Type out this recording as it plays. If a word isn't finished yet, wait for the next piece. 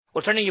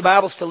Well, turning your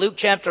Bibles to Luke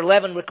chapter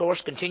 11, we, of course,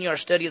 continue our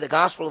study of the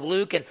Gospel of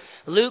Luke. And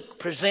Luke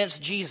presents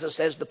Jesus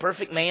as the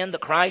perfect man, the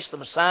Christ, the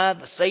Messiah,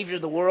 the Savior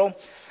of the world.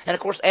 And,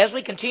 of course, as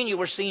we continue,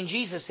 we're seeing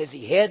Jesus as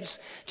he heads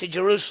to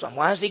Jerusalem.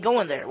 Why is he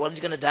going there? Well, he's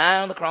going to die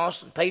on the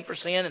cross and pay for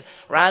sin and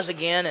rise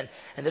again.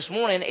 And this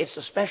morning, it's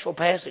a special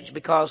passage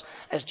because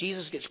as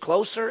Jesus gets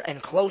closer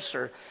and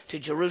closer to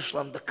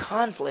Jerusalem, the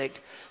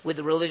conflict with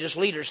the religious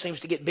leaders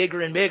seems to get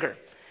bigger and bigger.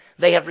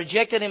 They have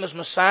rejected him as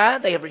Messiah.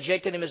 They have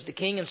rejected him as the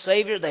King and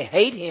Savior. They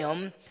hate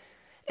him,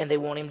 and they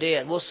want him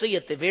dead. We'll see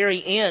at the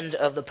very end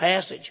of the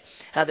passage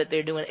how that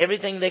they're doing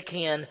everything they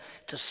can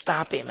to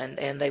stop him,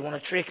 and they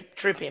want to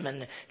trip him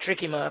and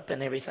trick him up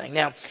and everything.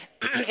 Now,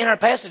 in our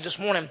passage this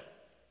morning,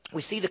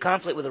 we see the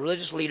conflict with the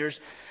religious leaders.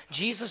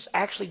 Jesus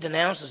actually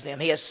denounces them.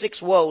 He has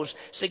 6 woes,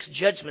 6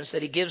 judgments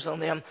that he gives on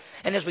them.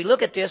 And as we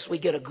look at this, we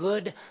get a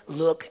good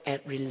look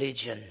at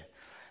religion.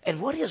 And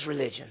what is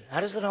religion? How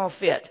does it all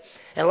fit?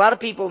 And a lot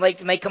of people may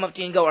come up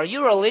to you and go, are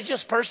you a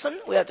religious person?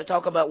 We have to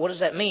talk about what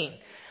does that mean.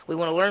 We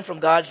want to learn from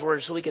God's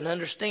Word so we can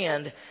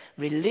understand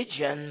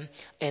religion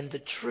and the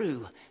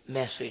true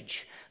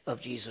message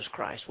of Jesus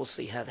Christ. We'll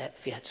see how that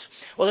fits.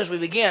 Well, as we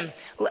begin,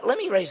 let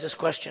me raise this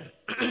question.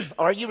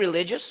 Are you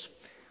religious?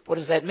 What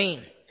does that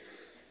mean?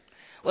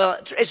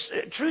 Well,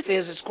 truth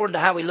is, it's according to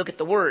how we look at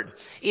the Word.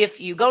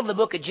 If you go to the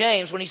book of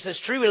James, when he says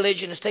true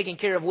religion is taking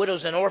care of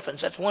widows and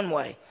orphans, that's one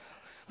way.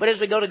 But as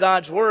we go to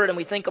God's Word and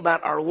we think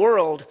about our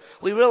world,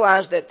 we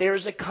realize that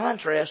there's a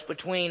contrast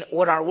between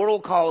what our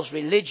world calls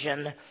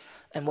religion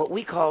and what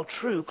we call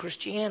true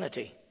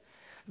Christianity.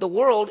 The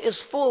world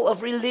is full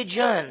of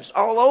religions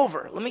all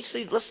over. Let's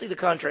see the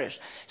contrast.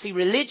 See,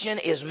 religion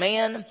is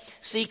man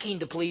seeking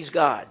to please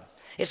God.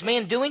 It's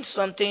man doing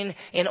something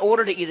in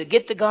order to either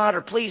get to God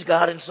or please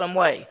God in some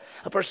way.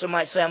 A person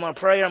might say, I'm going to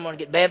pray, I'm going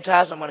to get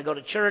baptized, I'm going to go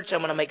to church, I'm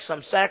going to make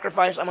some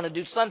sacrifice, I'm going to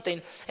do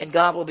something, and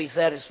God will be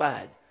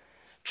satisfied.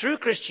 True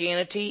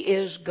Christianity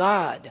is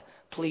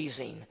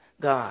God-pleasing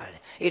God.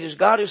 It is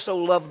God who so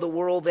loved the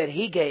world that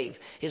he gave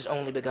his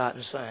only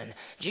begotten Son.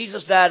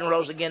 Jesus died and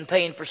rose again,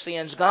 paying for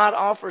sins. God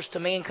offers to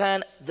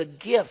mankind the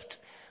gift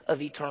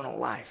of eternal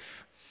life.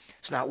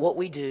 It's not what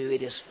we do,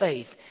 it is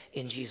faith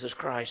in Jesus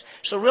Christ.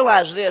 So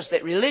realize this,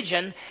 that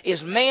religion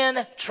is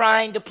man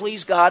trying to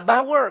please God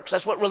by works.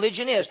 That's what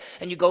religion is.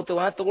 And you go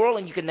throughout the world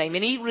and you can name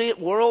any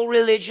world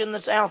religion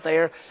that's out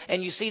there,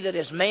 and you see that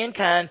it's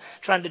mankind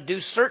trying to do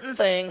certain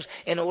things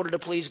in order to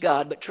please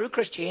God. But true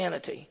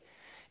Christianity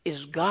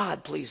is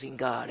God pleasing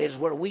God. It is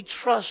where we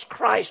trust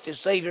Christ as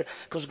Savior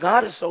because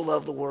God has so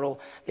loved the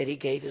world that he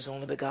gave his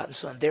only begotten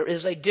Son. There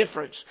is a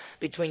difference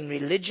between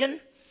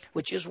religion,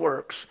 which is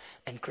works,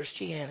 and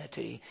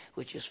Christianity,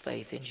 which is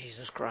faith in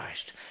Jesus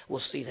Christ. We'll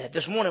see that.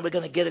 This morning we're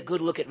going to get a good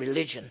look at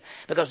religion.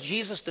 Because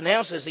Jesus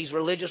denounces these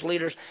religious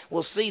leaders,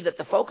 we'll see that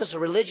the focus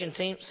of religion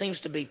seems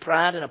to be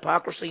pride and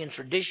hypocrisy and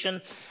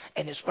tradition.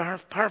 And it's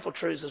powerful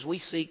truths as we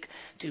seek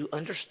to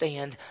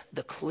understand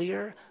the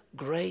clear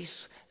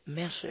grace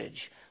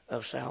message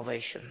of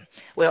salvation.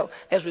 Well,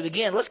 as we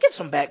begin, let's get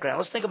some background.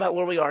 Let's think about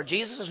where we are.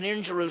 Jesus is near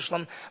in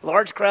Jerusalem.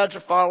 Large crowds are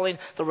following.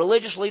 The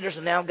religious leaders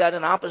have now got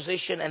an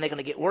opposition, and they're going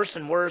to get worse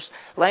and worse.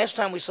 Last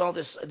time we saw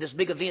this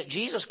big event,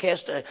 Jesus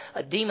cast a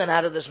demon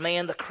out of this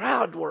man. The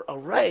crowd were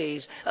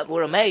amazed,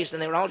 and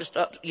they were all just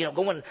up,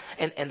 going.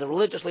 And the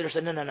religious leaders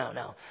said,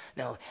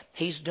 no.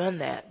 He's done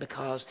that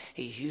because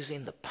he's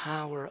using the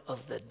power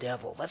of the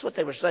devil. That's what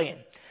they were saying.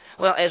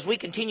 Well, as we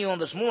continue on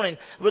this morning,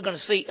 we're going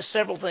to see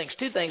several things.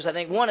 2 things, I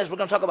think. One is we're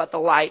going to talk about the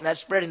light, and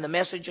that's spreading the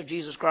message of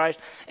Jesus Christ.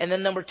 And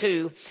then number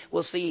 2,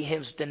 we'll see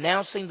him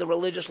denouncing the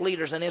religious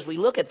leaders. And as we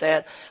look at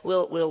that,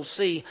 we'll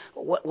see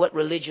what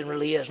religion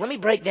really is. Let me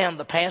break down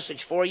the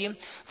passage for you.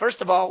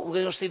 First of all, we're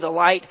going to see the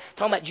light.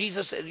 Talking about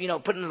Jesus,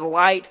 putting the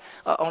light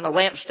on a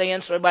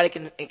lampstand so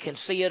everybody can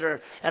see it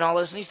and all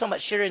this. And he's talking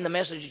about sharing the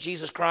message of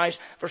Jesus Christ.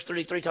 Verse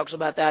 33 talks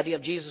about the idea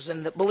of Jesus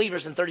and the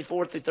believers in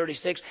 34 through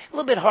 36. A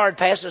little bit hard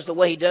passages the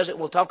way he does it.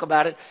 We'll talk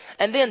about it.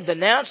 And then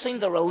denouncing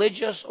the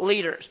religious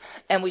leaders.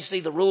 And we see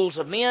the rules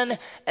of men.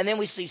 And then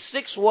we see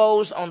 6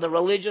 woes on the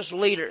religious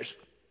leaders.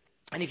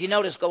 And if you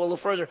notice, go a little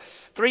further,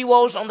 3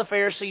 woes on the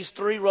Pharisees,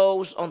 3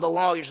 woes on the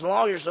lawyers. The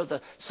lawyers are the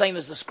same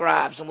as the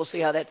scribes, and we'll see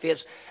how that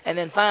fits. And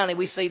then finally,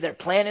 we see they're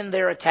planning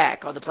their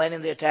attack, or they're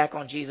planning the attack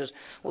on Jesus.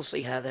 We'll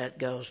see how that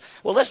goes.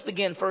 Well, let's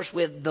begin first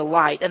with the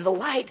light. And the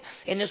light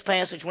in this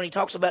passage, when he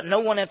talks about no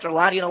one after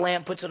lighting a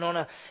lamp puts it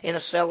in a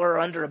cellar or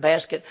under a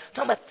basket,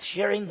 talking about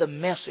sharing the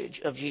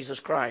message of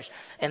Jesus Christ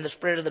and the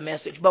spread of the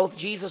message. Both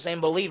Jesus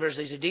and believers,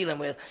 as he's dealing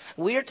with,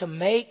 we're to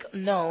make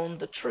known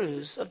the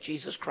truths of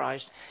Jesus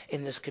Christ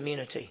in this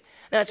community.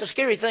 Now, it's a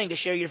scary thing to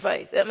share your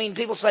faith. I mean,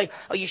 people say,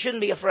 you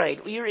shouldn't be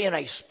afraid. You're in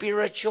a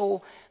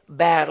spiritual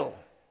battle.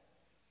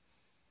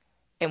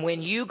 And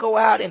when you go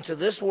out into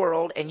this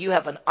world and you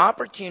have an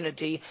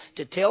opportunity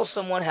to tell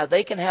someone how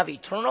they can have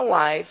eternal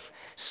life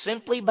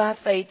simply by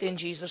faith in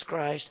Jesus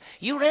Christ,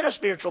 you're in a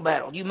spiritual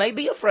battle. You may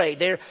be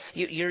afraid.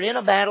 You're in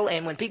a battle,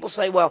 and when people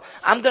say, well,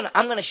 I'm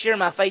gonna share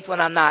my faith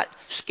when I'm not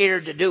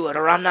scared to do it,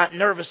 or I'm not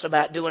nervous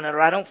about doing it, or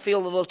I don't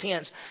feel a little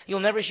tense, you'll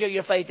never share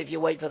your faith if you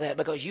wait for that,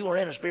 because you are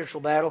in a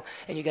spiritual battle,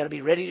 and you got to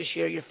be ready to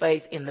share your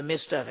faith in the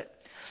midst of it.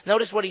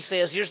 Notice what he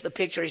says. Here's the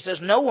picture. He says,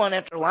 no one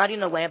after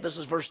lighting a lamp, this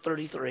is verse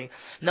 33,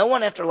 no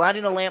one after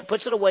lighting a lamp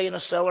puts it away in a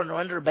cellar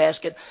nor under a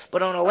basket,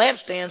 but on a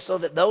lampstand so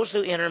that those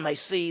who enter may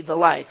see the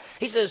light.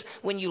 He says,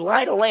 when you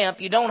light a lamp,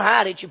 you don't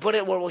hide it, you put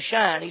it where it will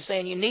shine. He's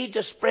saying you need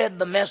to spread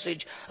the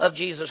message of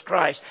Jesus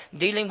Christ,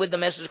 dealing with the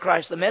message of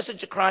Christ. The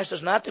message of Christ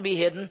is not to be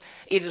hidden.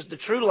 It is the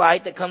true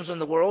light that comes in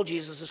the world.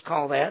 Jesus is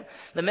called that.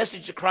 The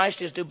message of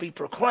Christ is to be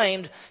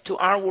proclaimed to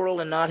our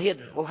world and not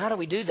hidden. Well, how do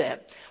we do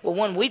that? Well,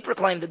 one, we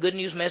proclaim the good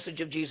news message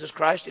of Jesus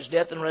Christ, his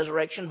death and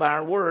resurrection, by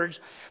our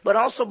words, but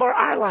also by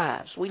our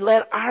lives. We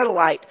let our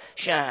light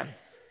shine.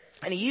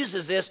 And he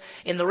uses this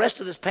in the rest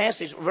of this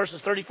passage,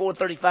 verses 34,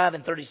 35,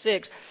 and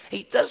 36.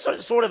 He does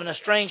sort of in a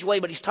strange way,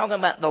 but he's talking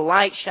about the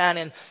light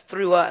shining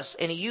through us.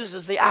 And he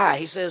uses the eye.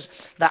 He says,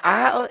 the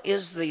eye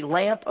is the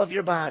lamp of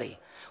your body.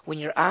 When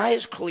your eye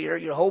is clear,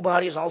 your whole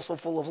body is also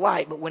full of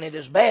light. But when it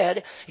is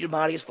bad, your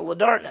body is full of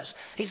darkness.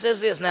 He says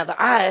this. Now, the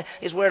eye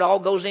is where it all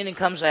goes in and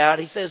comes out.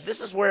 He says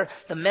this is where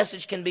the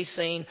message can be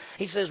seen.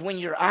 He says when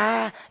your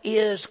eye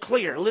is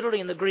clear. Literally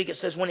in the Greek, it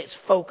says when it's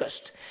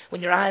focused.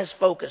 When your eye is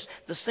focused,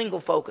 the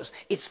single focus,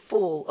 it's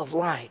full of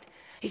light.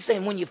 He's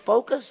saying when you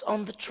focus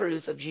on the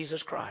truth of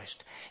Jesus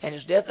Christ and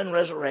his death and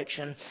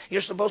resurrection,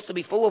 you're supposed to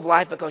be full of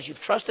light because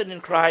you've trusted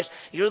in Christ.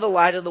 You're the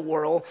light of the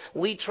world.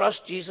 We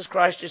trust Jesus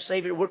Christ as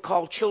Savior. We're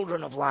called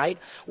children of light.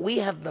 We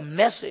have the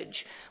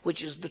message,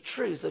 which is the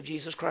truth of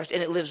Jesus Christ,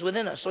 and it lives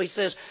within us. So he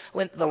says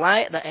when the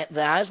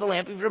eye is the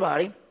lamp of your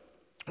body.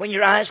 When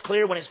your eye is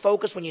clear, when it's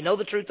focused, when you know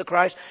the truth of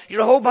Christ,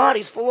 your whole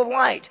body's full of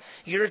light.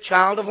 You're a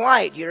child of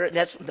light.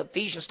 That's the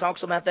Ephesians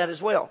talks about that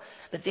as well.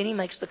 But then he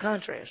makes the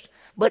contrast.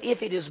 But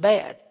if it is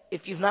bad,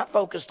 if you've not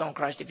focused on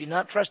Christ, if you've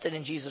not trusted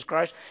in Jesus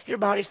Christ, your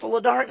body's full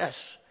of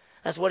darkness.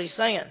 That's what he's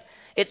saying.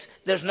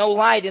 There's no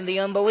light in the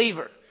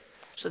unbeliever.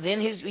 So then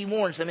he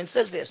warns them and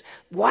says this,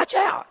 watch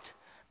out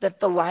that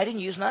the light in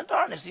you is not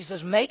darkness. He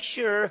says, make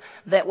sure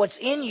that what's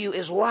in you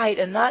is light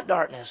and not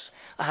darkness.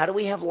 How do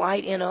we have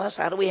light in us?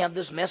 How do we have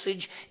this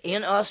message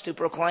in us to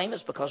proclaim?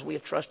 It's because we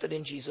have trusted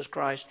in Jesus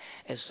Christ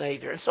as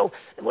Savior. And so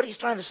what he's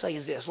trying to say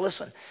is this.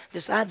 Listen,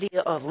 this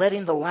idea of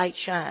letting the light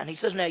shine. He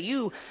says, now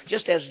you,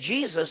 just as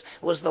Jesus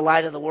was the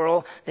light of the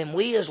world, then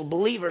we as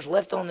believers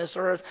left on this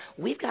earth,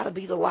 we've got to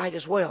be the light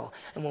as well.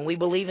 And when we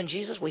believe in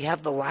Jesus, we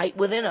have the light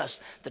within us,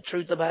 the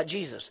truth about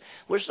Jesus.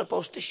 We're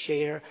supposed to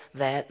share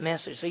that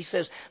message. So he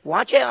says,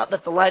 watch out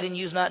that the light in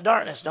you is not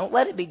darkness. Don't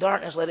let it be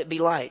darkness, let it be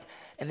light.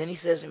 And then he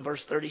says in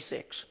verse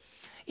 36,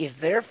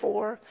 if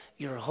therefore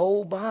your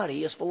whole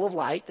body is full of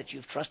light, that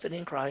you've trusted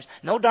in Christ,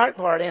 no dark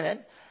part in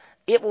it,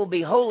 it will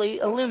be wholly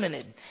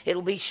illuminated. It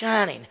will be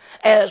shining,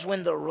 as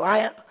when the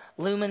lamp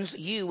lumines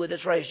you with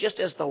its rays. Just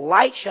as the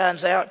light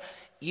shines out,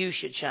 you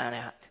should shine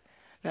out.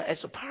 Now,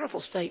 it's a powerful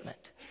statement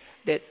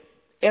that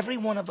every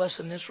one of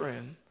us in this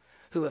room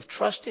who have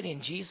trusted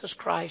in Jesus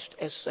Christ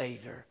as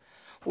Savior,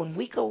 when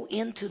we go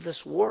into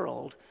this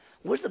world,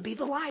 we're to be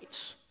the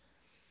lights.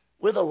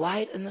 We're the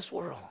light in this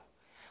world.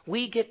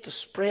 We get to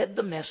spread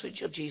the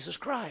message of Jesus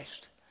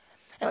Christ.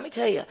 And let me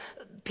tell you,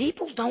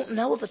 people don't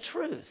know the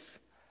truth.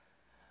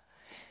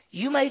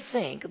 You may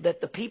think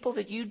that the people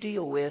that you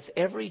deal with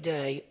every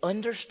day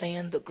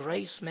understand the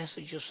grace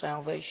message of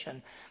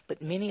salvation,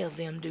 but many of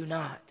them do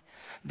not.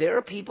 There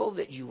are people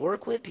that you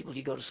work with, people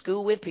you go to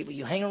school with, people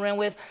you hang around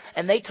with,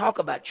 and they talk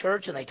about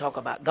church and they talk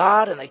about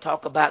God and they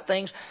talk about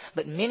things,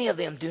 but many of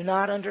them do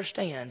not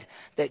understand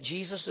that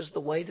Jesus is the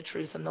way, the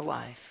truth, and the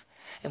life.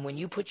 And when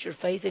you put your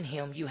faith in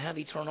him, you have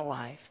eternal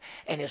life.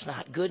 And it's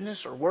not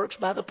goodness or works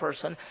by the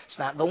person. It's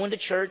not going to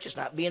church. It's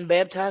not being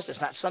baptized. It's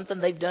not something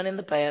they've done in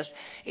the past.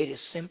 It is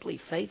simply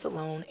faith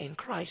alone in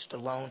Christ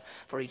alone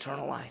for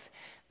eternal life.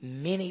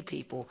 Many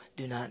people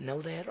do not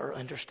know that or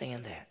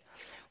understand that.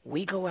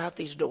 We go out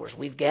these doors.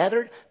 We've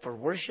gathered for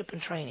worship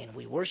and training.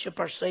 We worship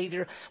our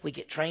Savior. We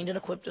get trained and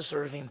equipped to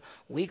serve him.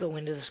 We go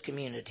into this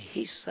community.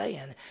 He's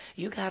saying,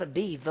 you got to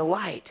be the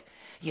light.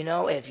 You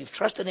know, if you've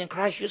trusted in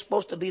Christ, you're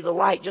supposed to be the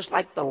light. Just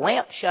like the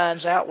lamp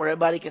shines out where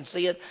everybody can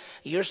see it,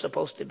 you're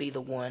supposed to be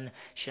the one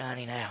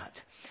shining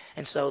out.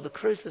 And so the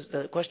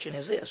question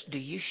is this: do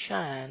you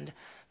shine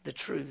the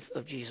truth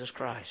of Jesus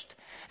Christ?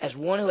 As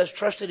one who has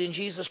trusted in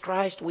Jesus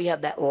Christ, we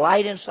have that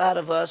light inside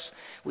of us.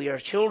 We are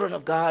children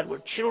of God. We're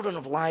children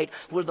of light.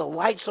 We're the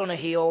lights on a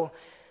hill,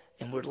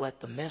 and we're to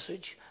let the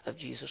message of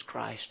Jesus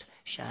Christ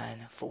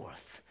shine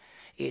forth.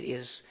 It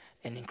is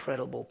an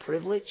incredible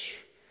privilege.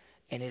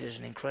 And it is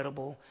an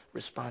incredible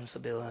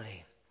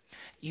responsibility.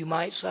 You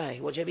might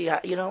say, well, JB,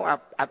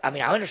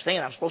 I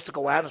understand I'm supposed to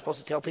go out, I'm supposed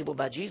to tell people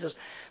about Jesus,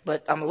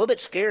 but I'm a little bit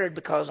scared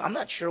because I'm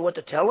not sure what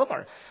to tell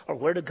them or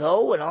where to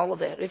go and all of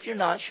that. If you're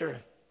not sure,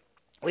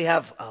 we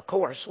have a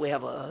course. We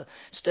have a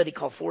study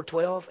called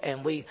 412,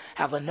 and we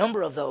have a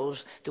number of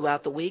those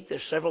throughout the week.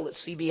 There's several at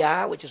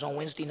CBI, which is on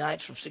Wednesday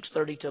nights from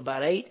 6:30 to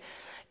about 8.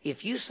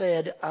 If you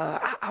said,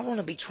 I want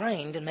to be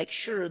trained and make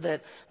sure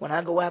that when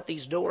I go out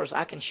these doors,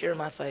 I can share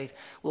my faith,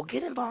 well,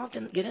 get involved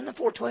and get into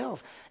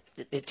 412.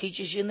 It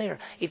teaches you in there.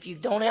 If you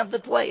don't have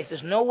the way, if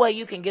there's no way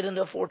you can get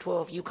into a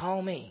 412, you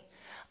call me.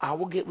 I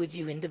will get with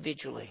you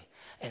individually,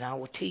 and I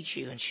will teach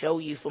you and show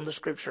you from the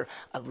Scripture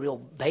a real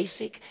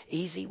basic,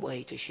 easy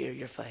way to share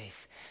your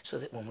faith so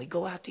that when we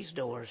go out these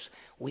doors,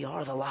 we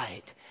are the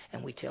light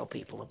and we tell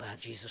people about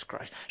Jesus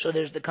Christ. So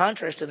there's the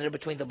contrast in there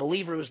between the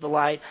believer who's the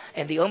light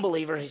and the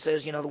unbeliever, he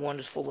says, the one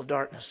who's full of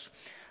darkness.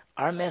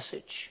 Our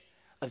message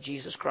of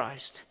Jesus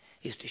Christ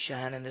is to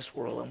shine in this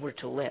world, and we're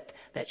to let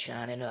that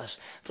shine in us.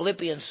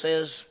 Philippians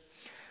says,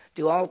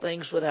 do all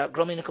things without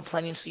grumbling and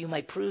complaining, so you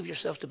may prove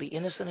yourselves to be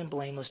innocent and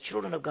blameless,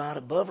 children of God,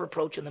 above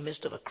reproach in the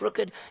midst of a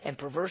crooked and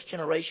perverse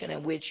generation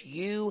in which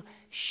you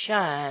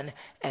shine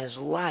as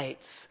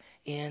lights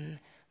in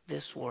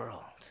this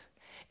world.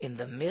 In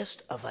the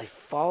midst of a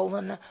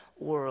fallen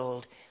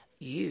world,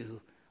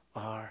 you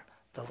are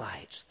the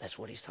lights. That's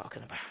what he's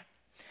talking about.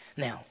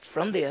 Now,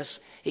 from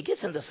this, he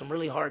gets into some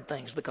really hard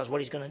things, because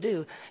what he's going to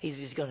do is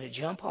he's going to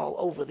jump all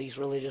over these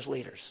religious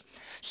leaders.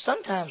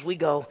 Sometimes we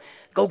go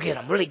get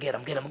them, really get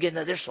them,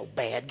 they're so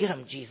bad. Get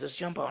them, Jesus,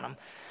 jump on them.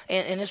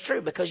 And it's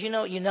true, because you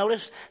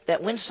notice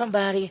that when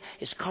somebody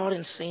is caught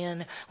in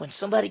sin, when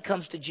somebody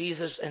comes to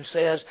Jesus and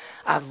says,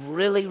 I've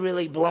really,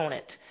 really blown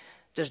it,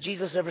 does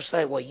Jesus ever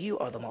say, well, you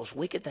are the most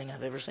wicked thing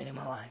I've ever seen in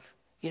my life?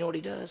 You know what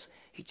he does?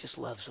 He just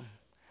loves them.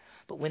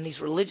 But when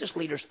these religious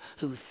leaders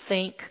who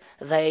think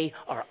they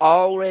are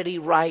already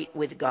right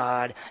with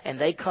God and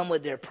they come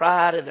with their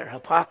pride and their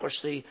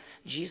hypocrisy,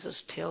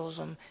 Jesus tells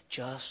them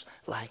just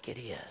like it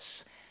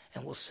is.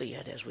 And we'll see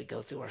it as we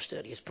go through our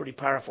study. It's pretty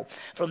powerful.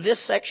 From this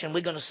section, we're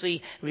going to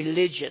see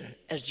religion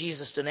as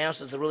Jesus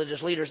denounces the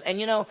religious leaders. And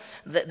we're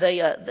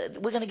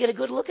going to get a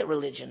good look at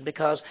religion,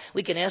 because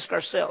we can ask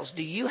ourselves,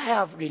 do you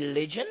have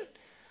religion?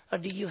 Or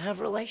do you have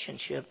a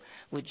relationship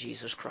with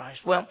Jesus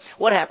Christ? Well,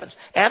 what happens?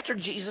 After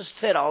Jesus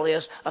said all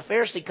this, a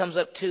Pharisee comes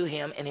up to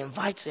him and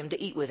invites him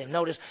to eat with him.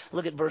 Notice,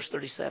 look at verse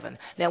 37.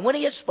 Now, when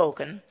he had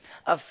spoken,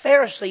 a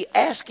Pharisee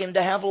asked him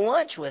to have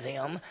lunch with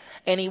him,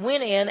 and he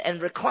went in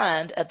and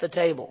reclined at the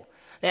table.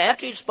 Now,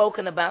 after he'd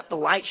spoken about the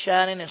light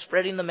shining and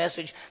spreading the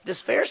message,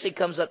 this Pharisee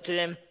comes up to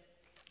him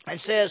and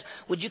says,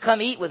 would you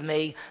come eat with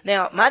me?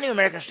 Now, my New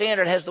American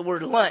Standard has the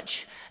word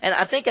lunch, and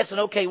I think that's an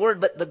okay word,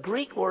 but the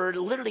Greek word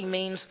literally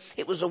means,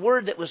 it was a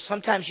word that was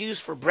sometimes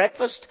used for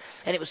breakfast,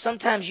 and it was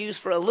sometimes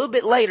used for a little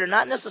bit later,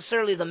 not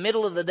necessarily the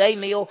middle of the day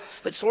meal,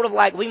 but sort of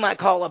like we might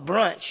call a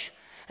brunch.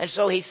 And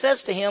so he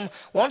says to him,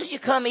 why don't you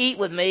come eat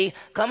with me?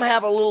 Come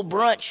have a little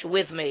brunch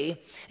with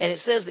me. And it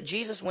says that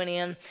Jesus went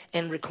in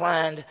and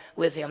reclined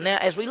with him. Now,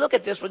 as we look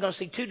at this, we're going to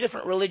see two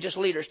different religious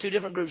leaders, two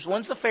different groups.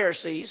 One's the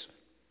Pharisees.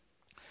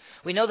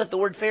 We know that the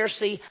word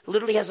Pharisee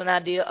literally has an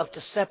idea of to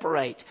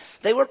separate.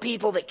 They were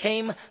people that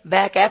came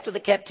back after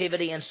the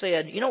captivity and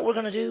said, you know what we're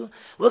going to do?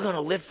 We're going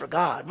to live for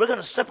God. We're going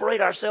to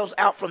separate ourselves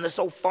out from this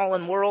old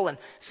fallen world. And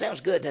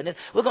sounds good, doesn't it?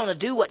 We're going to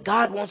do what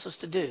God wants us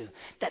to do.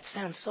 That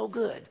sounds so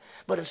good.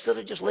 But instead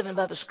of just living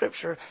by the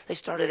Scripture, they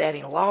started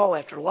adding law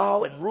after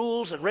law and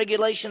rules and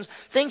regulations,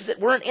 things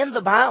that weren't in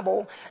the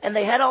Bible. And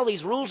they had all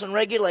these rules and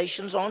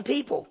regulations on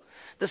people.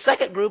 The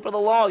second group are the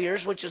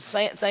lawyers, which is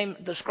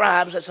the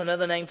scribes. That's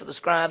another name for the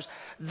scribes.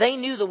 They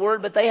knew the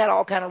word, but they had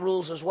all kind of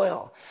rules as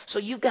well. So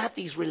you've got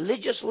these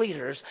religious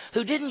leaders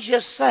who didn't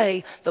just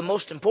say the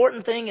most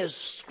important thing is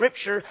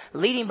Scripture,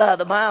 living by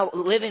the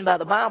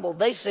Bible.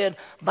 They said,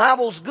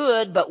 Bible's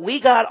good, but we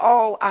got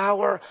all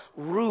our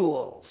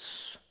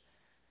rules.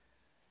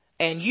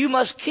 And you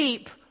must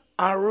keep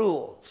our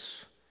rules.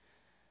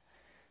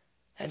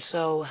 And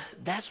so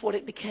that's what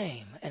it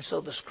became. And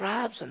so the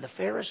scribes and the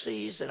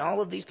Pharisees and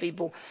all of these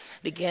people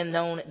became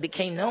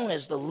known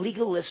as the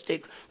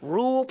legalistic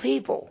rule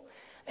people.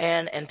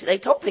 And they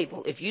told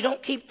people, if you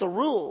don't keep the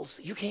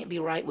rules, you can't be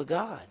right with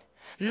God.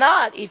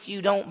 Not if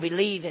you don't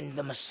believe in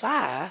the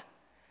Messiah.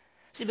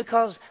 See,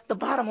 because the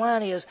bottom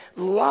line is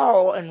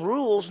law and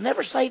rules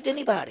never saved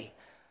anybody.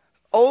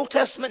 Old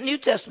Testament, New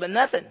Testament,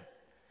 nothing.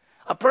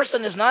 A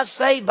person is not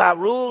saved by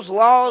rules,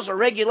 laws, or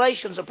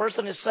regulations. A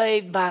person is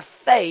saved by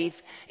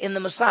faith in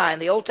the Messiah. In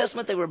the Old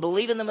Testament, they were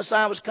believing the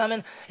Messiah was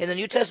coming. In the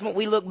New Testament,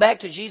 we look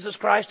back to Jesus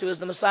Christ, who is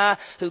the Messiah,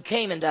 who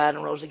came and died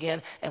and rose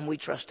again, and we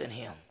trust in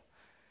him.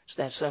 It's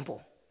that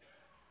simple.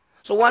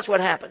 So watch what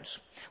happens.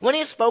 When he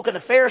had spoken, a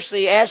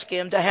Pharisee asked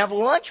him to have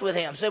lunch with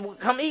him. Said, well,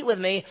 come eat with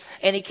me.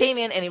 And he came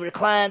in and he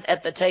reclined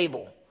at the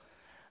table.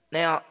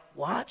 Now,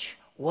 watch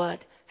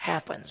what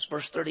happens.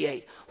 Verse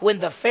 38. When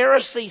the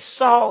Pharisee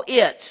saw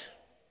it,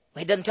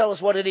 he doesn't tell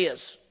us what it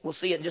is. We'll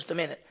see it in just a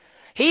minute.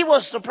 He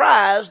was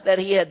surprised that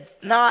he had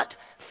not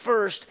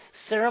first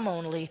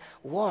ceremonially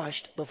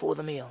washed before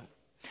the meal.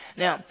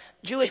 Now,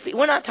 Jewish people,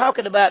 we're not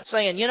talking about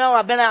saying,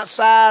 I've been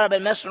outside, I've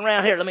been messing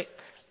around here.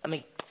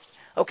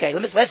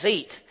 Let's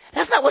eat.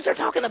 That's not what they're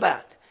talking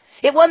about.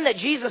 It wasn't that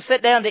Jesus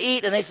sat down to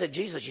eat and they said,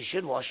 Jesus, you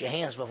should wash your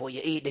hands before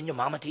you eat. Didn't your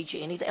mama teach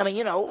you anything? I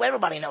mean,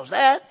 everybody knows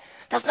that.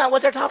 That's not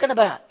what they're talking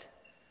about.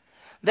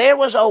 There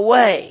was a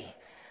way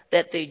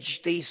that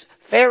these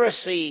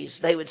Pharisees,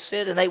 they would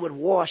sit and they would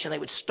wash and they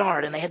would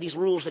start. And they had these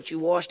rules that you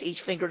washed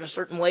each finger in a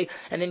certain way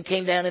and then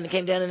came down and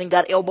then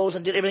got elbows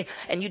and did everything.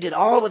 And you did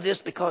all of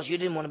this because you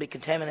didn't want to be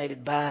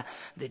contaminated by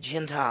the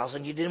Gentiles.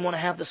 And you didn't want to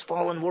have this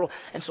fallen world.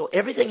 And so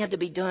everything had to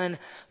be done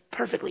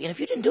perfectly. And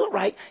if you didn't do it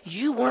right,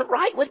 you weren't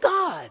right with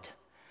God.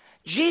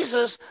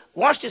 Jesus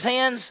washed his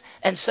hands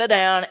and sat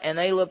down, and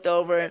they looked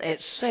over, and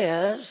it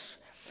says,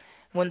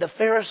 when the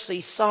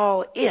Pharisees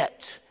saw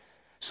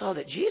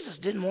that Jesus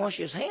didn't wash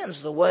his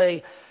hands the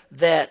way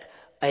that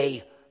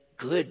a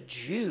good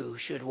Jew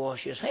should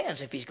wash his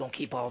hands if he's going to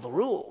keep all the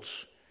rules.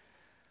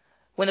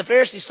 When the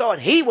Pharisees saw it,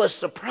 he was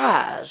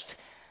surprised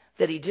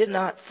that he did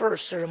not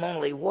first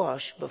ceremonially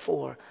wash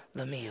before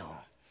the meal.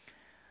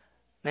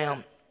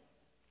 Now,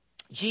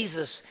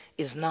 Jesus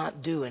is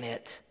not doing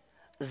it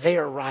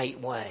their right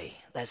way.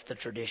 That's the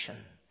tradition.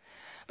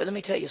 But let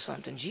me tell you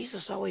something.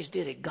 Jesus always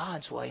did it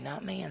God's way,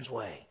 not man's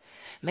way.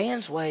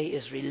 Man's way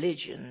is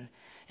religion,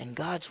 and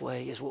God's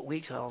way is what we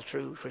call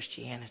true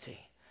Christianity.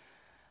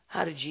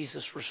 How did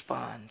Jesus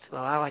respond?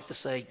 Well, I like to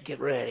say, get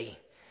ready,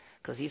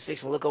 because he's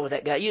fixing to look over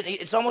that guy.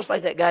 It's almost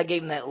like that guy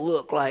gave him that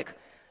look like,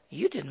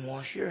 you didn't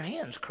wash your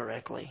hands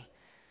correctly.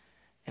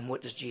 And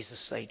what does Jesus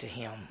say to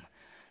him?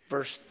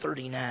 Verse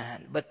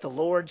 39, but the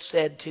Lord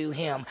said to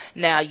him,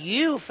 now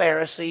you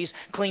Pharisees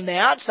clean the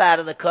outside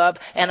of the cup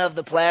and of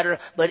the platter,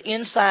 but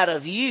inside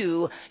of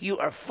you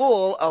are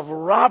full of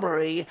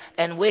robbery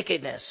and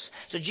wickedness.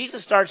 So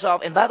Jesus starts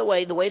off, and by the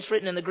way it's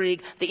written in the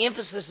Greek, the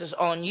emphasis is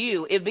on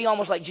you. It'd be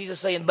almost like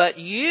Jesus saying, but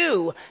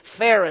you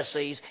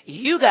Pharisees,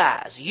 you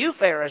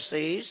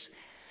Pharisees,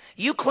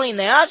 you clean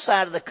the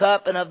outside of the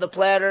cup and of the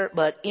platter,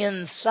 but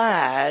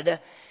inside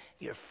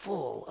you're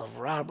full of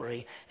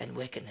robbery and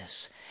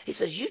wickedness. He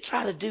says, you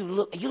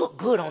look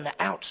good on the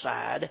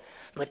outside,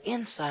 but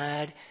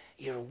inside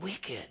you're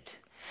wicked.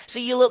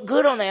 See, you look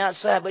good on the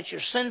outside, but you're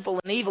sinful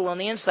and evil on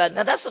the inside.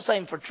 Now, that's the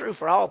same true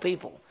for all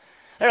people.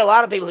 There are a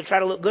lot of people who try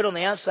to look good on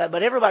the outside,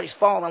 but everybody's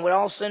fallen. We're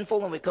all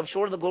sinful, and we come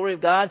short of the glory of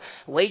God.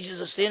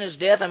 Wages of sin is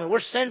death. I mean, we're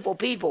sinful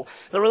people.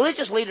 The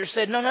religious leaders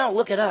said, no,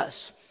 look at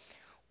us.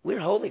 We're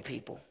holy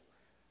people.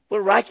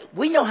 We're righteous.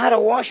 We know how to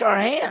wash our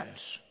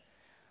hands.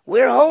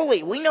 We're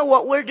holy. We know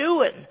what we're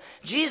doing.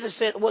 Jesus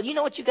said, well, you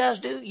know what you guys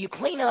do? You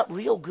clean up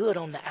real good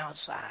on the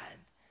outside.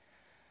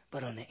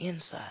 But on the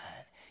inside,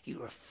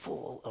 you are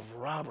full of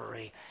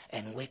robbery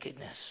and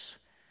wickedness.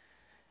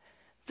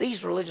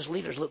 These religious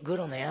leaders look good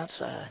on the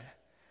outside.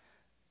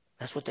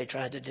 That's what they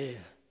tried to do.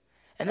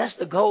 And that's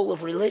the goal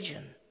of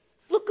religion.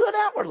 Look good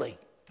outwardly.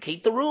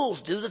 Keep the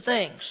rules. Do the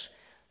things.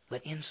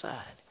 But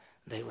inside,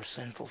 they were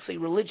sinful. See,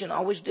 religion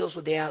always deals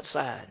with the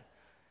outside.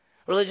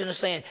 Religion is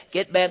saying,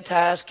 get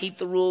baptized, keep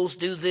the rules,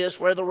 do this,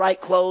 wear the right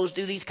clothes,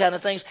 do these kind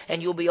of things,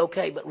 and you'll be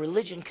okay. But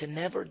religion can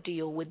never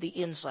deal with the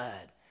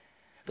inside.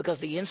 Because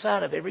the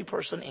inside of every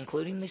person,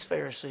 including these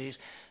Pharisees,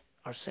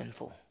 are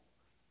sinful.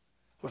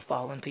 We're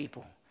fallen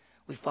people.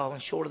 We've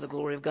fallen short of the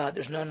glory of God.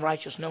 There's none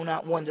righteous, no,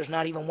 not one. There's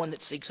not even one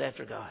that seeks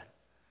after God.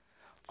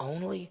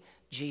 Only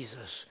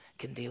Jesus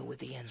can deal with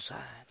the inside.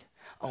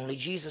 Only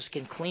Jesus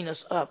can clean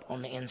us up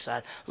on the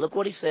inside. Look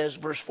what he says,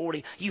 verse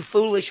 40. You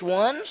foolish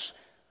ones.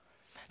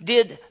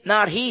 Did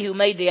not he who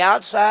made the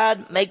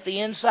outside make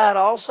the inside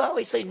also?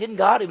 He's saying, didn't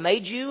God who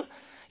made you?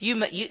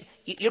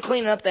 You're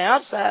cleaning up the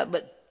outside,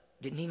 but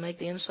didn't he make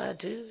the inside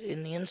too?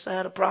 Isn't the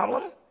inside a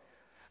problem?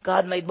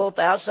 God made both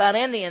the outside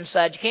and the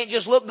inside. You can't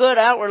just look good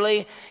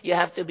outwardly. You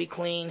have to be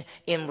clean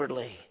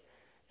inwardly.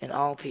 And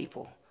all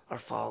people are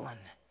fallen.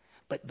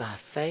 But by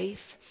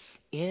faith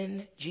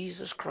in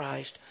Jesus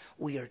Christ,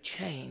 we are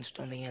changed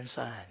on the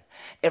inside.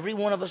 Every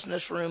one of us in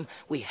this room,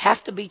 we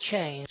have to be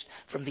changed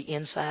from the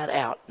inside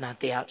out, not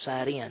the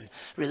outside in.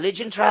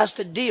 Religion tries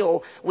to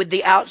deal with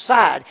the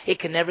outside. It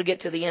can never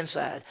get to the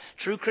inside.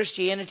 True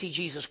Christianity,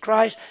 Jesus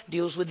Christ,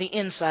 deals with the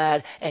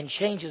inside and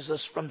changes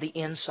us from the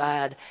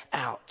inside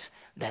out.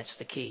 That's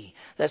the key.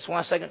 That's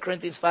why 2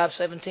 Corinthians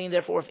 5:17,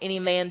 therefore, if any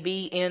man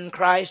be in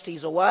Christ,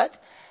 he's a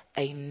what?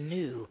 A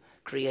new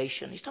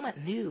creation. He's talking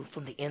about new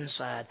from the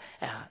inside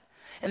out.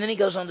 And then he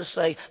goes on to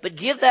say, but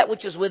give that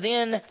which is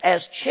within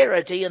as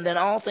charity, and then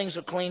all things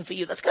are clean for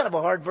you. That's kind of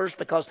a hard verse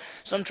because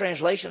some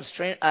translations,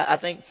 I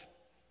think,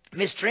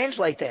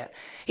 mistranslate that.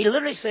 He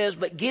literally says,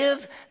 but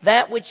give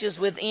that which is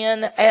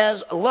within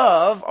as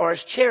love or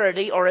as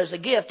charity or as a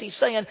gift. He's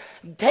saying,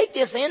 take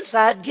this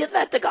inside, give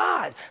that to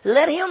God.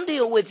 Let him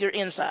deal with your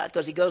inside.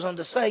 Because he goes on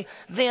to say,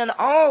 then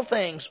all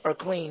things are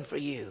clean for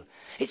you.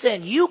 He's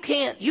saying, you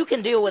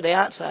can deal with the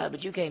outside,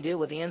 but you can't deal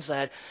with the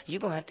inside.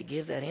 You're going to have to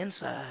give that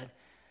inside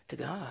to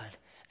God,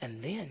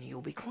 and then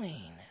you'll be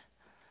clean.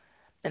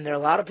 And there are a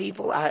lot of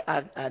people.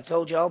 I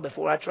told y'all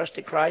before I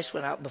trusted Christ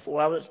when I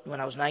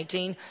was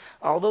 19,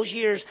 all those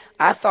years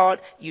I thought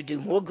you do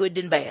more good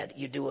than bad.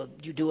 You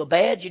do a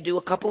bad, you do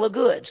a couple of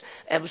goods.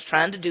 I was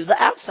trying to do the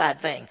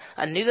outside thing.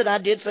 I knew that I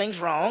did things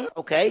wrong.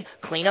 Okay,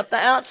 clean up the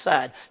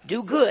outside.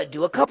 Do good.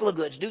 Do a couple of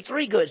goods. Do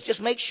 3 goods.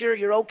 Just make sure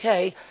you're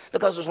okay,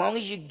 because as long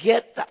as you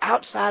get the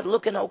outside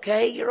looking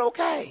okay, you're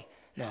okay.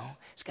 No,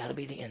 it's got to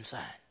be the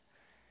inside.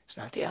 It's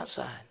not the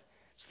outside.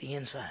 It's the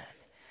inside.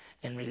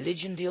 And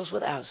religion deals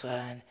with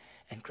outside,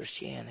 and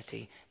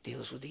Christianity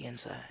deals with the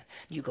inside.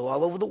 You go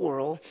all over the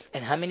world,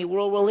 and how many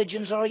world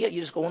religions are you?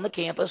 You just go on the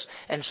campus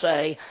and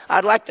say,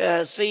 I'd like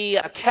to see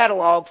a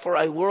catalog for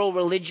a world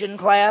religion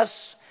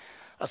class,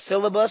 a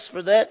syllabus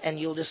for that, and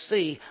you'll just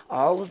see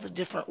all of the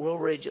different world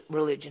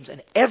religions,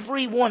 and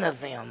every one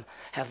of them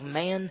have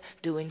man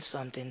doing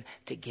something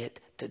to get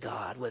to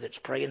God, whether it's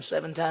praying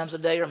 7 times a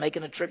day, or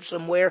making a trip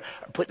somewhere,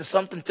 or putting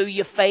something through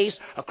your face,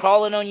 or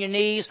crawling on your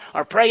knees,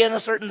 or praying a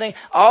certain thing.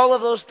 All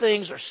of those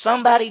things are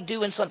somebody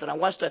doing something. I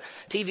watched a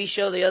TV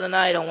show the other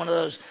night on one of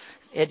those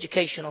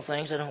educational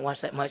things. I don't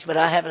watch that much, but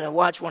I happened to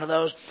watch one of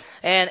those,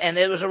 and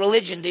there was a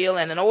religion deal,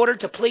 and in order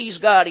to please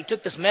God, he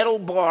took this metal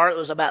bar, it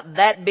was about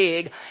that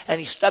big, and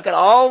he stuck it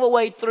all the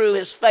way through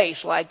his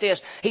face like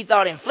this. He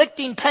thought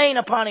inflicting pain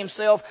upon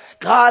himself,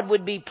 God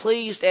would be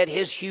pleased at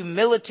his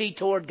humility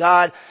toward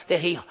God,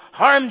 that he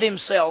harmed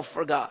himself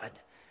for God.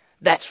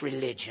 That's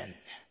religion.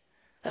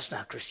 That's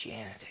not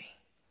Christianity.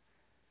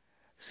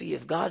 See,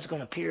 if God's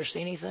going to pierce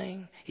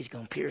anything, he's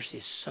going to pierce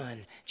his Son,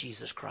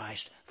 Jesus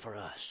Christ, for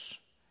us.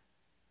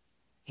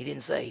 He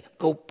didn't say,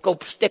 go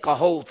stick a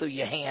hole through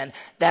your hand.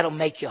 That'll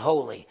make you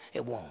holy.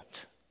 It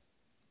won't.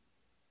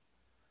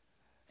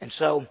 And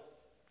so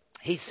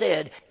he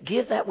said,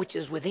 give that which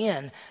is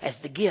within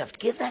as the gift.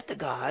 Give that to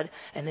God,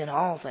 and then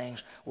all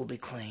things will be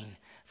clean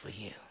for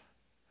you.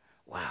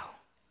 Wow.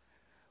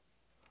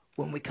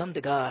 When we come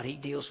to God, he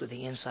deals with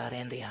the inside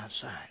and the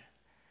outside.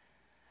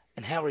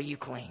 And how are you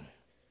clean?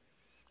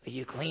 Are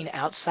you clean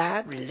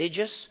outside,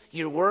 religious,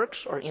 your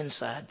works, or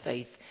inside,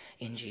 faith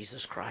in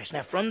Jesus Christ?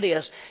 Now, from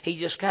this, he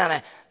just kind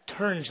of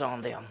turns on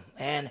them.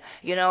 And,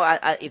 you know,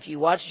 if you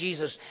watch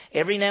Jesus,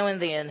 every now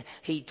and then,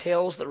 he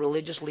tells the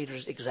religious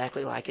leaders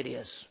exactly like it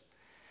is.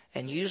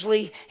 And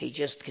usually, he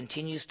just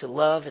continues to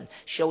love and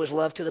show his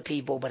love to the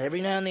people. But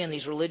every now and then,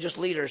 these religious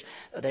leaders,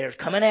 they're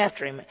coming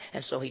after him.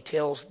 And so he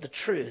tells the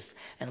truth.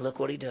 And look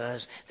what he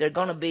does. There are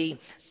going to be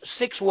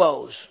 6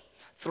 woes.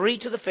 3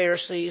 to the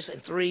Pharisees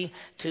and 3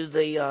 to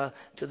the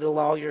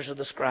lawyers or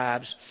the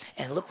scribes.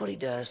 And look what he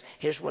does.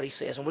 Here's what he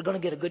says. And we're going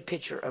to get a good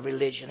picture of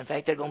religion. In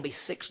fact, there are going to be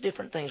 6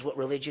 different things what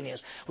religion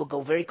is. We'll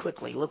go very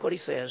quickly. Look what he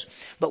says.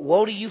 But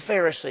woe to you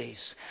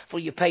Pharisees, for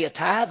you pay a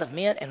tithe of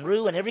mint and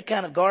rue and every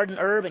kind of garden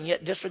herb, and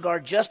yet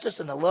disregard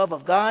justice and the love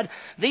of God.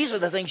 These are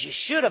the things you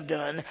should have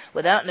done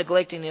without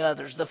neglecting the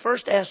others. The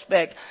first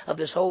aspect of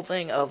this whole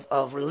thing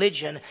of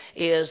religion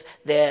is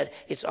that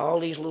it's all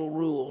these little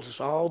rules.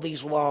 It's all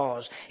these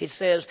laws. It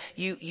says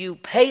you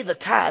pay the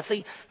tithe.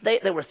 See,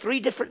 there were 3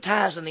 different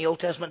tithes in the Old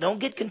Testament. Don't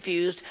get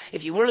confused.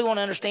 If you really want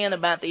to understand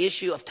about the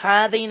issue of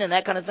tithing and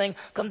that kind of thing,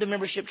 come to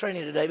membership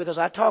training today, because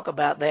I talk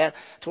about that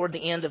toward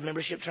the end of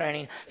membership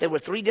training. There were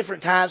 3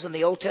 different tithes in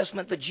the Old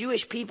Testament. The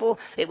Jewish people,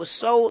 it was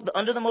so,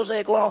 under the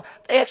Mosaic law,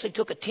 they actually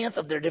took a tenth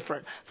of their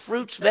different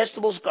fruits,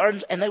 vegetables,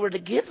 gardens, and they were to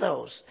give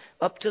those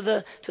up to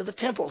the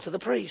temple, to the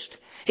priest.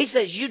 He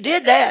says, you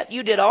did that.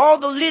 You did all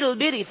the little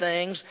bitty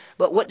things,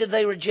 but what did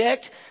they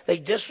reject? They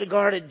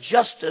disregarded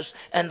justice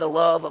and the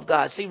love of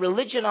God. See,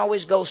 religion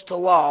always goes to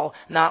law,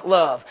 not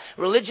love.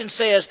 Religion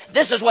says,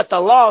 this is what the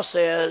law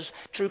says.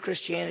 True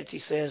Christianity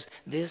says,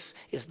 this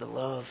is the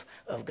love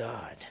of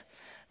God.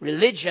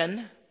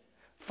 Religion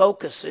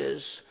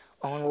focuses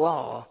on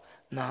law,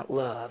 not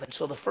love. And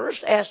so the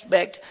first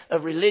aspect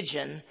of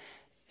religion,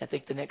 I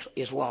think the next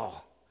is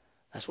law.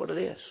 That's what it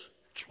is.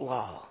 It's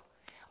law.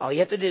 All you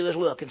have to do is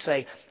look and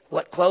say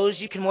what clothes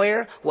you can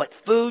wear, what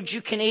foods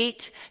you can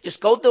eat.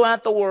 Just go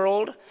throughout the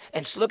world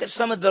and look at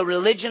some of the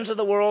religions of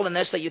the world, and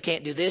they say you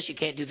can't do this, you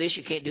can't do this,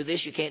 you can't do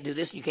this, you can't do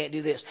this, and you can't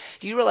do this.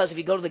 Do you realize if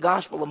you go to the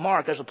Gospel of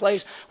Mark, there's a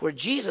place where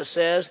Jesus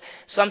says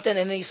something,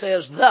 and he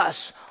says,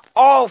 thus,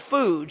 all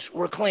foods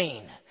were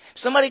clean.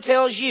 Somebody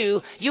tells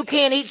you you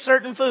can't eat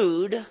certain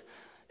food.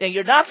 Now,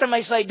 your doctor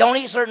may say don't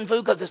eat certain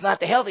food because it's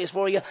not the healthiest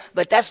for you,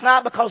 but that's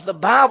not because the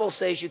Bible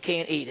says you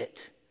can't eat it.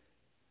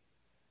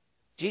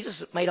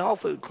 Jesus made all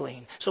food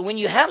clean. So when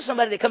you have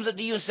somebody that comes up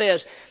to you and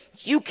says,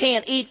 you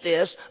can't eat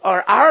this,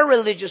 or our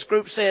religious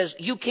group says,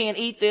 you can't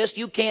eat this,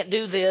 you can't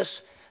do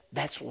this,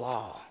 that's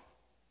law.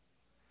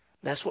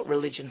 That's what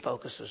religion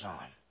focuses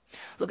on.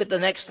 Look at the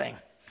next thing.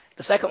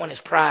 The second one is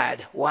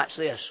pride. Watch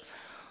this.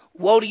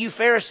 Woe to you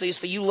Pharisees,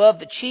 for you love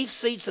the chief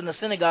seats in the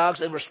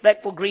synagogues and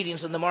respectful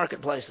greetings in the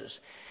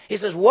marketplaces. He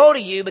says, woe to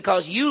you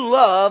because you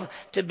love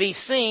to be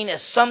seen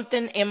as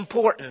something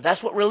important.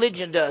 That's what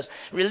religion does.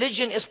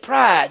 Religion is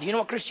pride. You know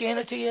what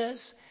Christianity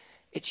is?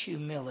 It's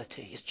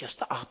humility. It's just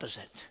the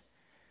opposite.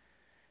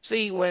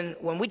 See, when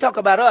we talk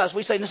about us,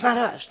 we say, it's not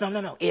us.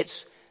 No.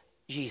 It's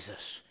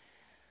Jesus.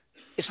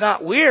 It's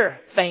not we're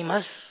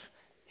famous.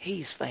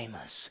 He's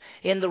famous.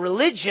 In the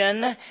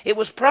religion, it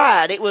was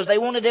pride. They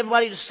wanted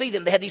everybody to see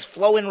them. They had these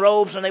flowing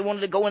robes and they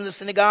wanted to go into the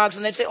synagogues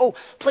and they'd say, oh,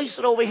 please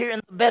sit over here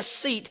in the best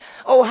seat.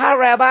 Oh, hi,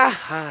 Rabbi.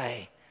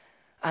 Hi.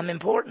 I'm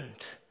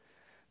important.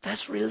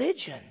 That's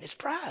religion. It's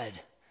pride.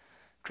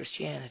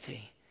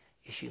 Christianity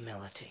is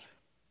humility.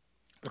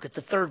 Look at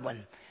the third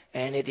one,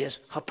 and it is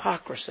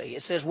hypocrisy.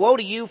 It says, woe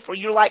to you, for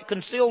you're like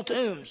concealed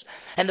tombs.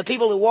 And the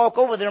people who walk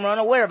over them are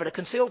unaware of it. A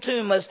concealed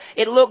tomb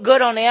it looked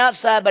good on the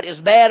outside, but it's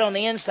bad on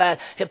the inside.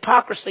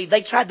 Hypocrisy,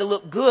 they tried to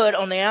look good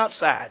on the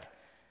outside.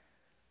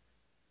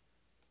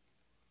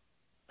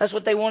 That's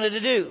what they wanted to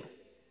do.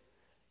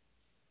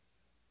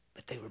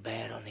 But they were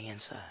bad on the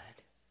inside.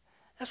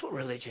 That's what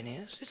religion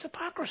is. It's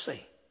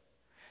hypocrisy.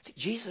 See,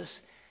 Jesus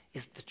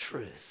is the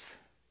truth.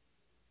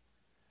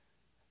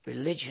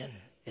 Religion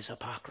is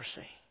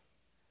hypocrisy.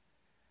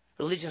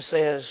 Religion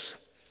says,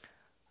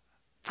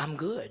 I'm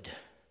good.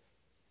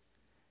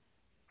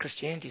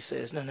 Christianity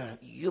says, no,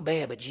 you're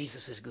bad, but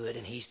Jesus is good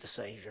and He's the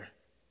Savior.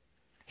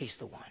 He's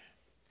the one.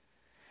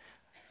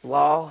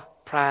 Law,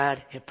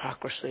 pride,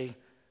 hypocrisy.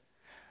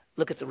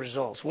 Look at the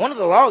results. One of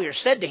the lawyers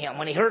said to him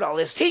when he heard all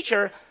this,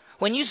 Teacher,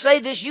 when you say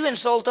this, you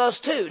insult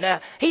us too.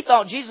 Now, he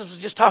thought Jesus was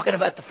just talking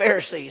about the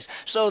Pharisees.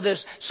 So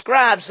this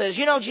scribe says,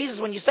 Jesus,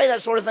 when you say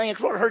that sort of thing, it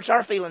sort of hurts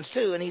our feelings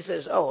too. And he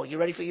says, oh, you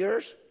ready for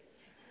yours?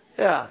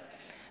 Yeah.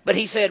 But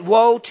he said,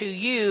 woe to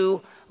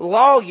you,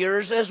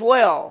 lawyers as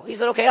well. He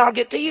said, okay, I'll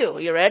get to you.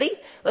 You ready?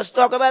 Let's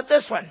talk about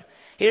this one.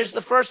 Here's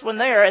the first one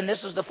there, and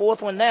this is the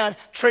fourth one down.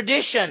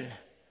 Tradition.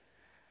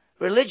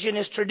 Religion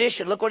is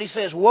tradition. Look what he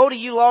says. Woe to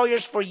you,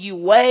 lawyers, for you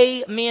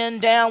weigh men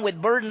down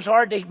with burdens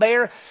hard to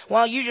bear,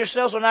 while you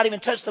yourselves will not even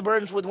touch the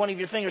burdens with one of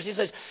your fingers. He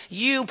says,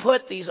 you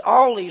put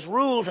all these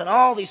rules and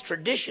all these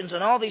traditions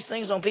and all these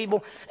things on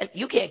people, and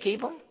you can't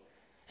keep them.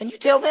 And you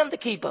tell them to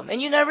keep them,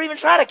 and you never even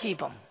try to keep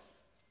them.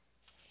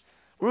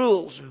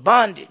 Rules and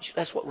bondage.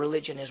 That's what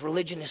religion is.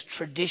 Religion is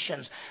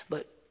traditions.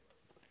 But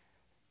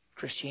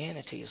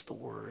Christianity is the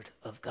Word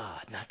of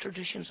God, not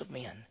traditions of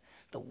men.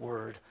 The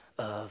Word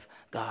of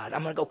God.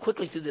 I'm going to go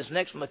quickly through this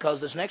next one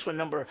because this next one,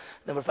 number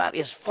 5,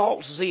 is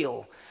false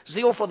zeal.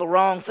 Zeal for the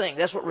wrong thing.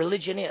 That's what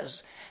religion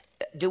is.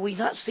 Do we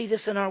not see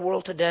this in our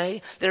world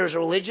today? There is a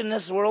religion in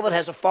this world that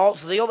has a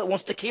false zeal that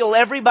wants to kill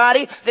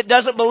everybody that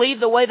doesn't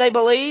believe the way they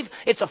believe.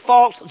 It's a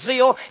false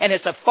zeal and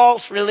it's a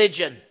false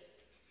religion.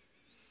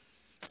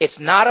 It's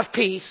not of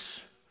peace.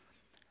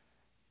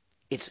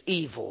 It's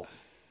evil.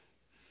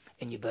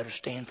 And you better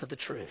stand for the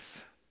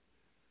truth.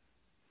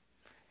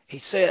 He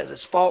says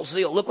it's false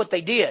zeal. Look what they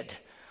did.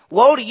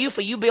 Woe to you,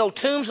 for you build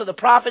tombs of the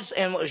prophets,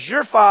 and it was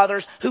your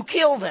fathers who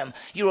killed them.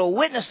 You are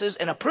witnesses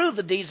and approve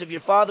the deeds of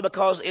your father,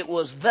 because it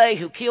was they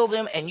who killed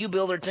them, and you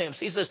build their tombs.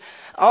 He says,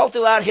 all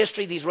throughout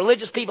history, these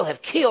religious people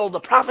have killed the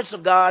prophets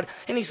of God,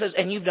 and he says,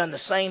 and you've done the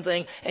same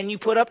thing, and you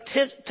put up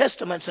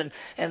testaments and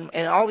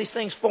all these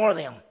things for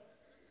them.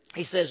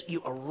 He says,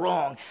 you are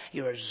wrong.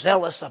 You are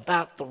zealous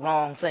about the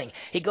wrong thing.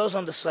 He goes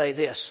on to say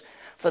this.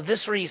 For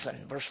this reason,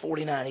 verse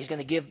 49, he's going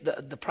to give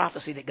the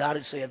prophecy that God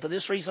had said. For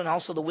this reason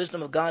also the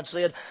wisdom of God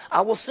said,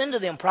 I will send to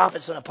them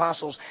prophets and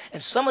apostles,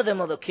 and some of them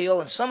will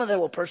kill, and some of them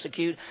will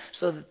persecute,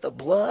 so that the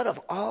blood of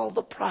all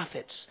the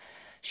prophets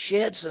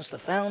shed since the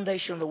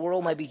foundation of the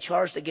world may be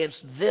charged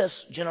against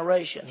this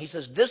generation. He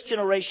says this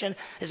generation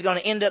is going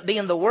to end up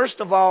being the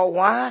worst of all.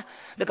 Why?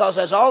 Because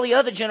as all the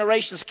other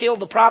generations killed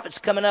the prophets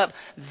coming up,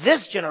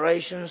 this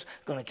generation's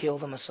going to kill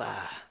the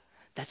Messiah.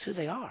 That's who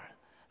they are.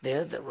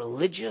 They're the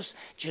religious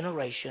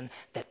generation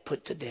that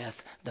put to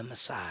death the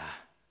Messiah.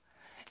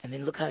 And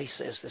then look how he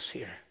says this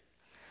here.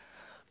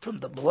 From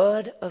the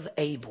blood of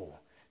Abel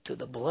to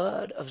the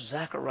blood of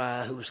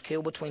Zechariah, who was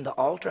killed between the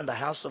altar and the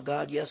house of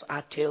God, yes, I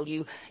tell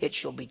you, it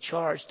shall be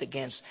charged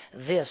against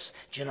this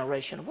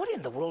generation. What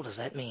in the world does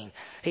that mean?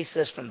 He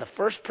says from the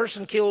first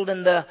person killed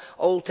in the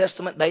Old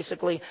Testament,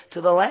 basically,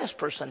 to the last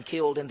person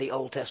killed in the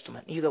Old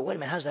Testament. You go, wait a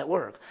minute, how does that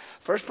work?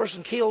 First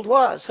person killed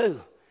was who?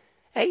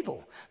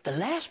 Abel. The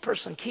last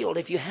person killed,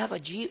 if you have a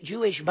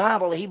Jewish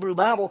Bible, a Hebrew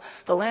Bible,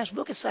 the last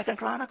book is 2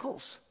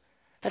 Chronicles.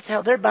 That's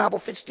how their Bible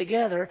fits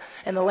together.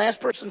 And the last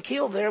person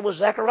killed there was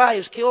Zechariah. He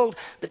was killed.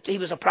 He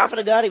was a prophet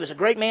of God. He was a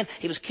great man.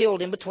 He was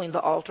killed in between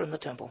the altar and the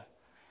temple.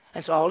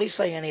 And so all he's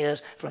saying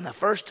is, from the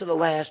first to the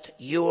last,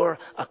 you're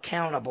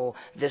accountable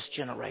this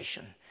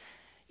generation.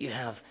 You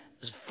have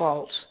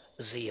false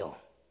zeal.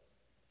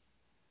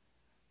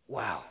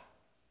 Wow.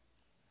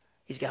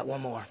 He's got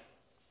one more.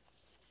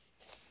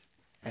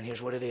 And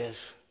here's what it is.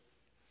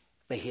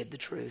 They hid the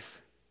truth.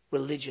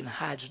 Religion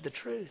hides the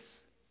truth.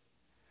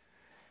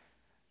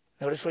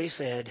 Notice what he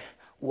said.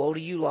 Woe to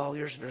you,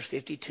 lawyers, verse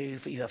 52,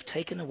 for you have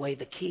taken away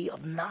the key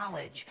of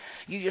knowledge.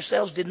 You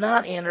yourselves did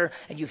not enter,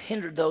 and you've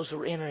hindered those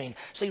who are entering.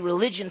 See,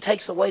 religion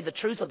takes away the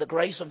truth of the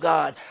grace of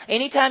God.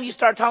 Anytime you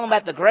start talking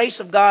about the grace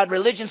of God,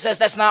 religion says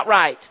that's not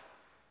right.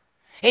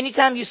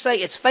 Anytime you say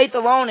it's faith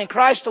alone and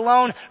Christ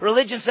alone,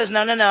 religion says,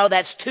 no,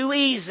 that's too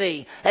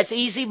easy. That's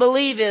easy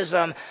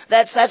believism.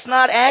 That's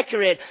not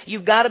accurate.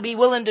 You've got to be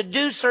willing to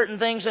do certain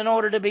things in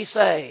order to be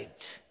saved.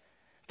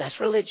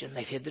 That's religion.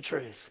 They've hid the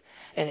truth.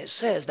 And it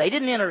says they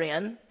didn't enter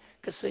in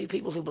Because see,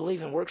 people who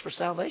believe in works for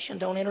salvation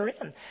don't enter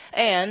in.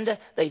 And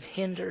they've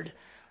hindered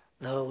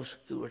those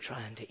who are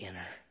trying to enter.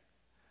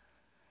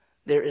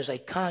 There is a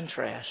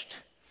contrast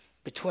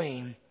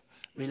between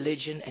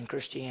religion and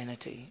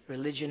Christianity.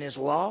 Religion is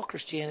law,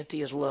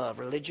 Christianity is love.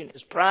 Religion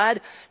is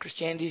pride,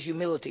 Christianity is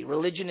humility.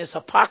 Religion is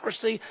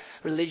hypocrisy,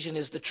 religion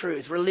is the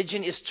truth.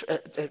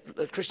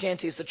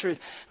 Christianity is the truth.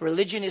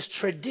 Religion is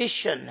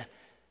tradition,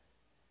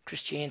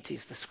 Christianity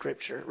is the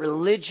Scripture.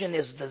 Religion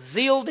is the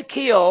zeal to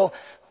kill,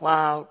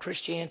 while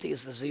Christianity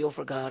is the zeal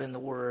for God and the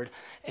Word.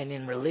 And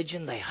in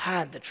religion, they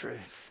hide the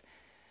truth.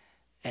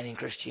 And in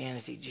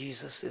Christianity,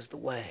 Jesus is the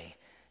way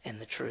and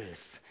the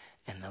truth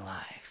and the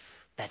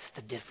life. That's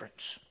the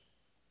difference.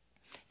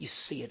 You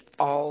see it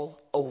all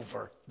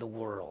over the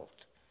world.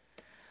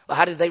 Well,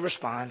 how did they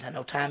respond? I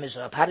know time is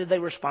up. How did they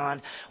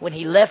respond? When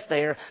he left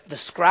there, the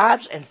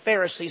scribes and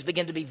Pharisees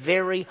began to be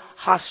very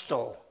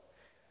hostile.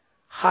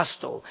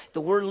 Hostile. The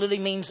word literally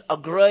means a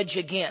grudge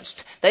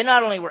against. They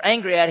not only were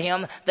angry at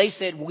him, they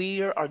said,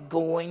 we are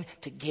going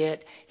to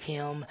get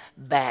him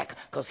back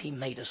because he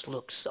made us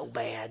look so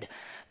bad.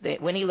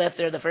 When he left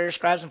there, the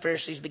scribes and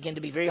Pharisees began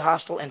to be very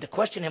hostile and to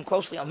question him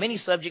closely on many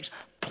subjects,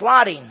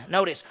 plotting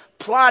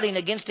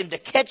against him to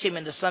catch him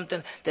into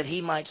something that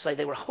he might say.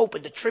 They were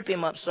hoping to trip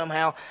him up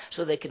somehow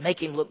so they could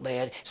make him look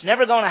bad. It's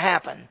never going to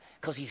happen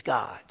because he's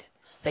God.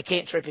 They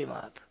can't trip him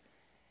up.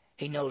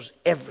 He knows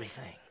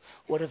everything.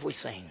 What have we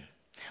seen?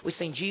 We've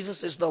seen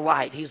Jesus is the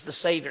light. He's the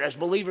Savior. As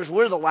believers,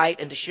 we're the light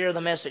and to share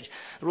the message.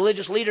 The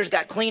religious leaders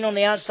got clean on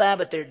the outside,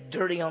 but they're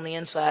dirty on the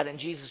inside. And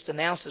Jesus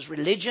denounces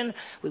religion.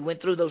 We went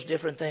through those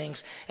different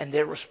things, and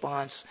their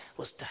response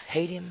was to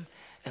hate him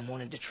and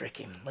wanted to trick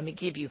him. Let me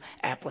give you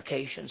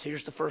applications.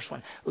 Here's the first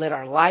one. Let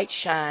our light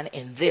shine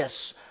in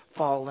this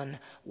fallen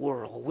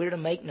world. We're to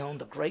make known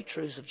the great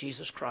truths of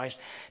Jesus Christ.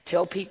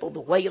 Tell people the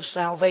way of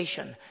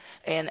salvation.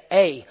 And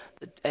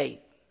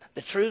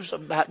the truths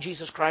about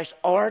Jesus Christ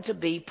are to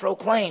be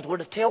proclaimed. We're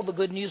to tell the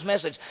good news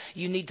message.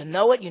 You need to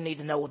know it. You need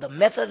to know the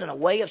method and a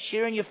way of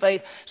sharing your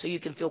faith so you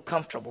can feel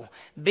comfortable.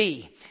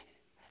 B,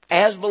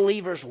 as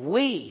believers,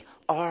 we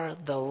are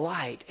the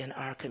light in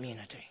our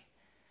community.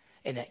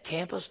 In that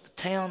campus, the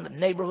town, the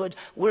neighborhoods,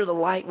 we're the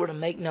light. We're to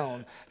make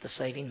known the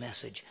saving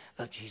message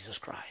of Jesus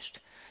Christ.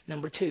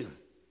 Number 2,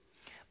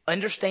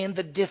 understand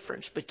the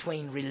difference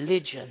between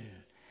religion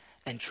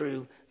and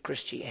true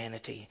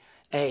Christianity.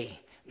 A,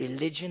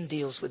 religion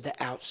deals with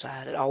the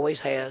outside. It always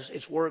has.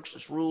 Its works,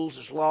 its rules,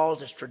 its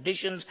laws, its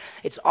traditions.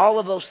 It's all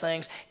of those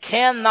things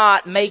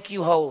cannot make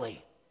you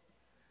holy.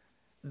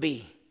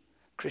 B,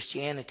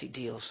 Christianity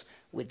deals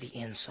with the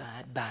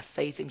inside. By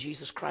faith in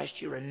Jesus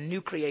Christ, you're a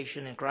new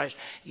creation in Christ.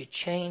 You're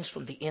changed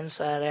from the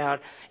inside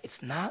out.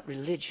 It's not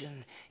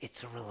religion.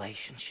 It's a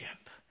relationship.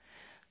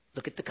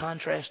 Look at the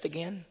contrast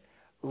again.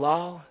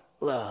 Law,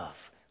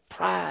 love.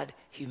 Pride,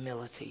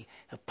 humility.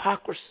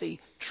 Hypocrisy,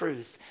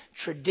 truth.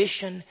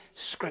 Tradition,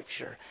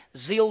 Scripture.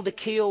 Zeal to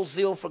kill,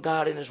 zeal for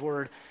God and His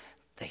Word.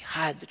 They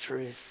hide the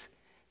truth.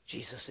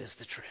 Jesus is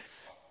the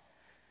truth.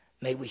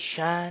 May we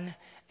shine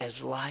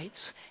as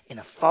lights in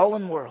a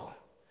fallen world,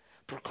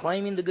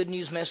 proclaiming the good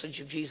news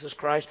message of Jesus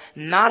Christ,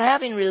 not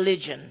having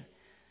religion,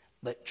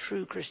 but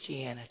true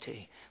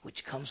Christianity,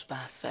 which comes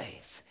by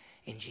faith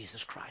in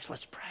Jesus Christ.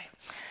 Let's pray.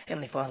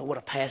 Heavenly Father, what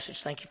a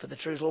passage. Thank you for the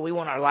truth. Lord, we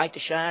want our light to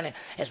shine. And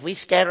as we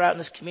scatter out in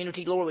this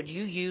community, Lord, would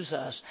you use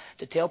us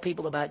to tell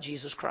people about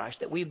Jesus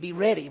Christ, that we'd be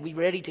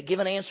ready to give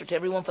an answer to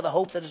everyone for the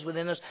hope that is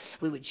within us.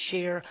 We would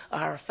share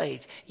our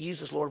faith.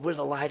 Use us, Lord. We're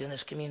the light in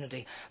this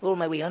community. Lord,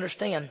 may we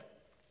understand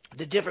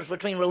the difference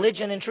between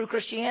religion and true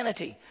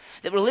Christianity.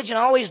 That religion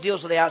always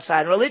deals with the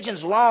outside.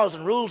 Religion's laws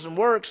and rules and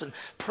works and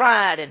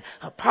pride and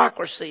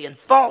hypocrisy and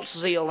false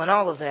zeal and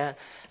all of that.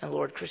 And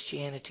Lord,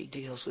 Christianity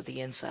deals with the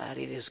inside.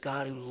 It is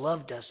God who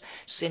loved us,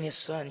 sent His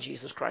Son,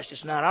 Jesus Christ.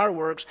 It's not our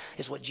works.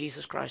 It's what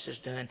Jesus Christ has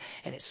done.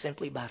 And it's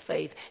simply by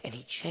faith. And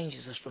He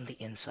changes us from the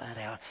inside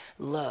out.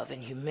 Love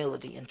and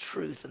humility and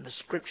truth and the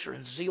Scripture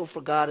and zeal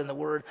for God and the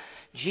Word.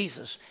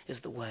 Jesus is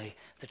the way,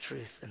 the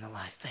truth, and the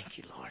life. Thank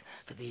you, Lord,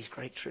 for these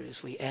great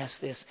truths. We ask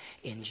this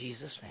in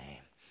Jesus' name.